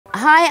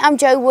Hi, I'm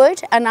Jo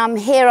Wood and I'm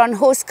here on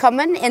Horse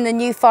Common in the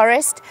New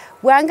Forest,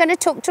 where I'm going to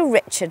talk to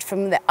Richard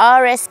from the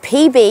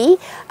RSPB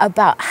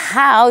about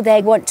how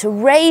they want to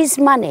raise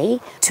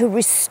money to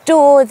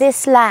restore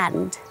this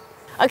land.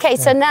 Okay,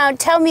 so now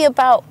tell me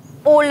about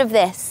all of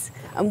this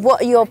and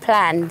what are your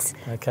plans?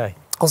 Okay,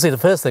 obviously the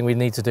first thing we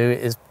need to do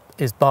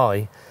is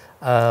buy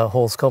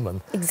Horse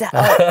Common.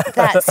 Exactly,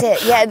 that's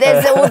it. Yeah,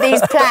 there's all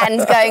these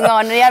plans going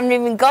on and we haven't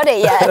even got it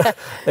yet.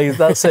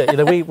 That's it. You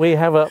know, we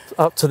have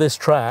up to this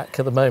track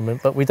at the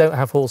moment, but we don't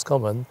have Horse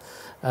Common.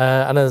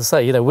 And as I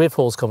say, you know, with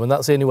Horse Common,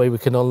 that's the only way we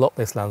can unlock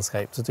this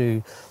landscape to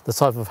do the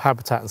type of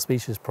habitat and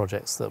species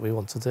projects that we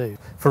want to do.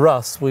 For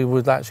us, we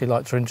would actually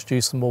like to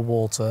introduce some more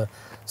water,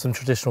 some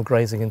traditional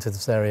grazing into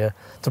this area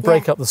to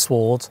break up the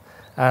sward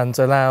and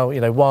allow,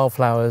 you know,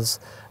 wildflowers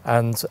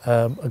and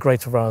a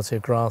greater variety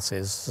of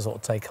grasses to sort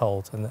of take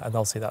hold, and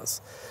obviously that's,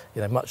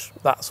 you know,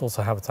 that sort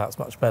of habitat's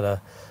much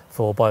better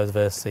for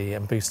biodiversity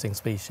and boosting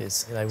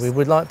species. You know, we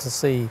would like to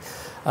see,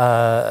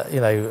 you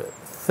know,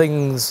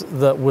 things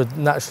that would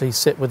naturally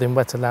sit within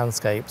wetter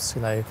landscapes,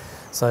 you know,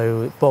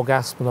 so bog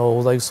aspen,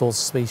 all those sorts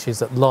of species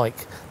that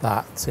like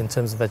that in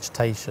terms of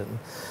vegetation.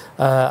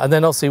 And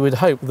then obviously we'd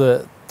hope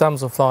that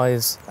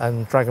damselflies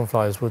and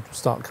dragonflies would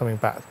start coming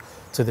back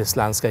to this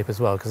landscape as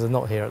well, because they're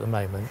not here at the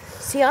moment.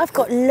 See, I've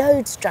got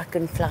loads of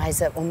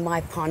dragonflies up on my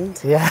pond.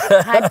 Yeah.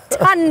 I had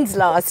tons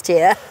last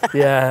year.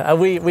 Yeah, and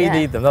we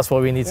need them. That's why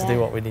we need to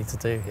do what we need to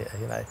do here,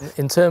 you know.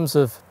 In terms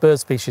of bird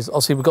species,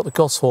 obviously we've got the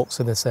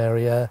goshawks in this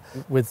area.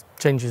 With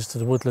changes to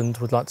the woodland,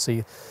 we'd like to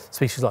see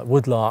species like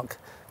woodlark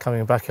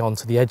coming back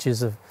onto the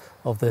edges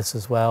of this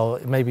as well.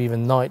 Maybe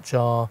even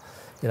nightjar,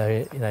 you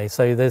know.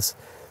 So there's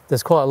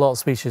quite a lot of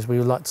species we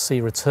would like to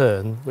see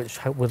return,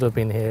 which would have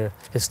been here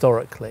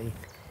historically.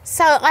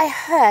 So I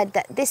heard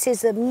that this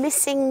is a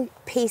missing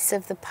piece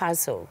of the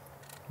puzzle.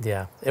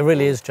 Yeah, it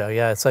really is, Jo.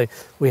 Yeah, so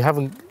we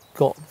haven't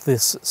got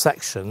this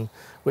section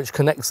which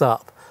connects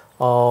up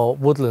our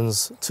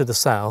woodlands to the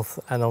south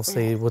and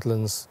obviously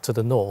woodlands to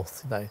the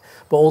north, you know,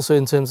 but also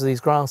in terms of these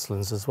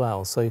grasslands as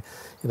well. So, you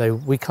know,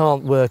 we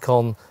can't work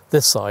on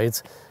this side,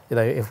 you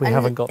know, if we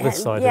haven't got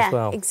this side as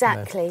well.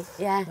 Exactly, you know.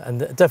 yeah. And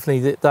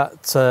definitely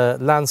that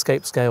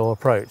landscape scale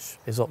approach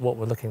is what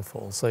we're looking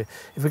for. So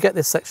if we get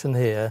this section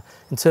here,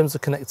 in terms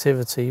of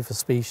connectivity for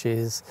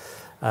species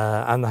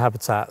and the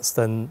habitats,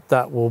 then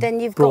that will broaden it out. Then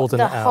you've got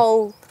the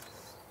whole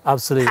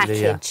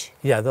package.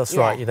 Yeah, that's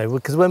right, you know,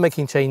 because we're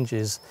making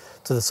changes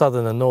to the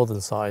southern and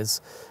northern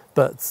sides,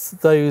 but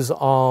those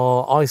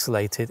are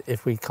isolated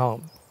if we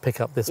can't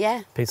pick up this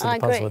piece of the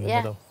puzzle in the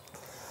middle.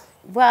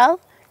 Well,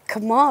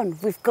 come on,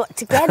 we've got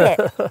to get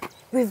it.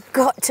 We've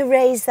got to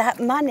raise that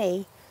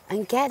money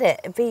and get it.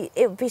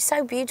 It would be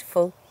so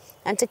beautiful.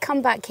 And to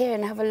come back here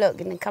and have a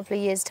look in a couple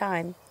of years'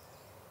 time.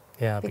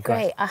 Yeah, it'd be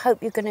great. I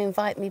hope you're going to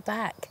invite me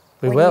back.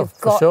 We will,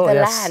 for sure, when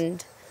you've got the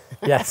land.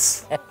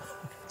 Yes.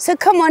 So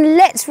come on,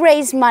 let's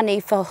raise money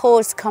for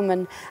Horse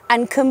Common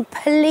and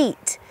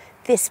complete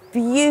this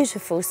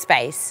beautiful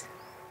space.